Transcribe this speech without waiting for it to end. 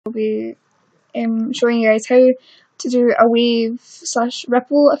I'll be showing you guys how to do a wave /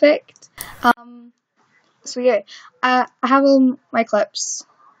 ripple effect. So yeah, I have all my clips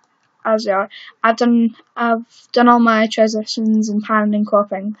as they are. I've done all my transitions and panning and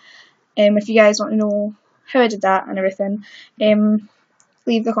cropping. If you guys want to know how I did that and everything,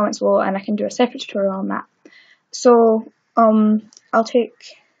 leave the comments below and I can do a separate tutorial on that. So I'll take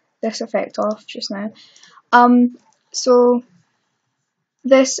this effect off just now. So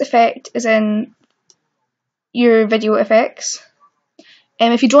this effect is in your video effects.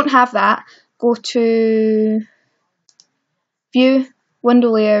 If you don't have that, go to View, Window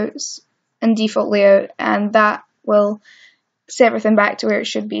Layouts, and Default Layout, and that will set everything back to where it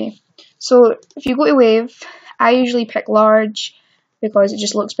should be. So if you go to Wave, I usually pick large because it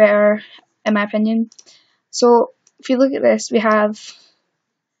just looks better in my opinion. So if you look at this, we have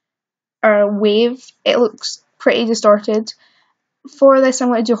our wave. It looks pretty distorted. For this I'm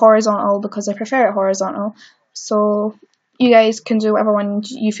going to do horizontal because I prefer it horizontal. So you guys can do whatever one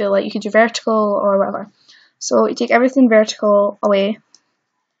you feel like. You could do vertical or whatever. So you take everything vertical away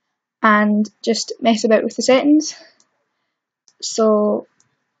and just mess about with the settings. So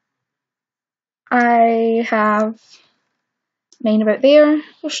I have mine about there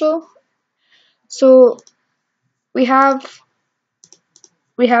for sure. So we have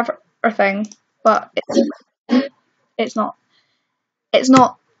our thing, but it's not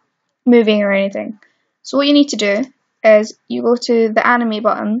moving or anything. So what you need to do is you go to the animate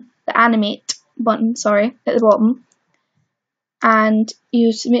button, sorry, at the bottom, and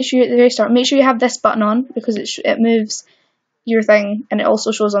you make sure at the very start, make sure you have this button on because it moves your thing and it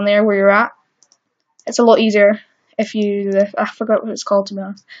also shows on there where you're at. It's a lot easier if you, I forgot what it's called to be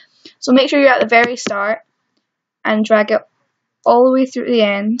honest. So make sure you're at the very start and drag it all the way through to the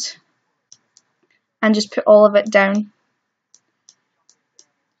end and just put all of it down.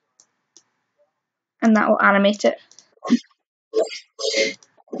 And that will animate it.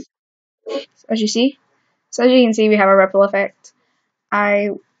 As you see. So as you can see, we have a ripple effect. I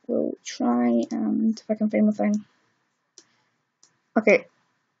will try and if I can find the thing. Okay.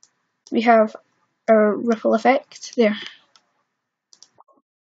 We have a ripple effect there.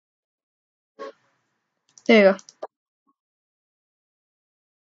 There you go.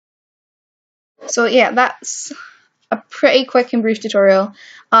 So yeah, that's a pretty quick and brief tutorial.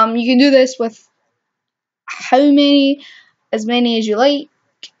 You can do this with as many as you like.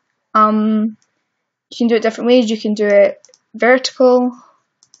 You can do it different ways. You can do it vertical.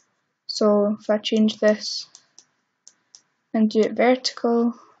 So if I change this and do it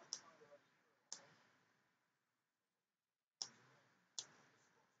vertical,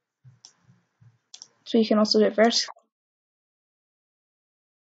 so you can also do it vertical.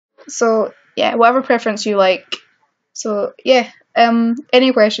 So yeah, whatever preference you like. So yeah,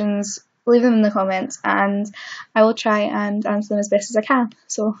 any questions, leave them in the comments and I will try and answer them as best as I can.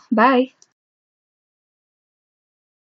 So bye.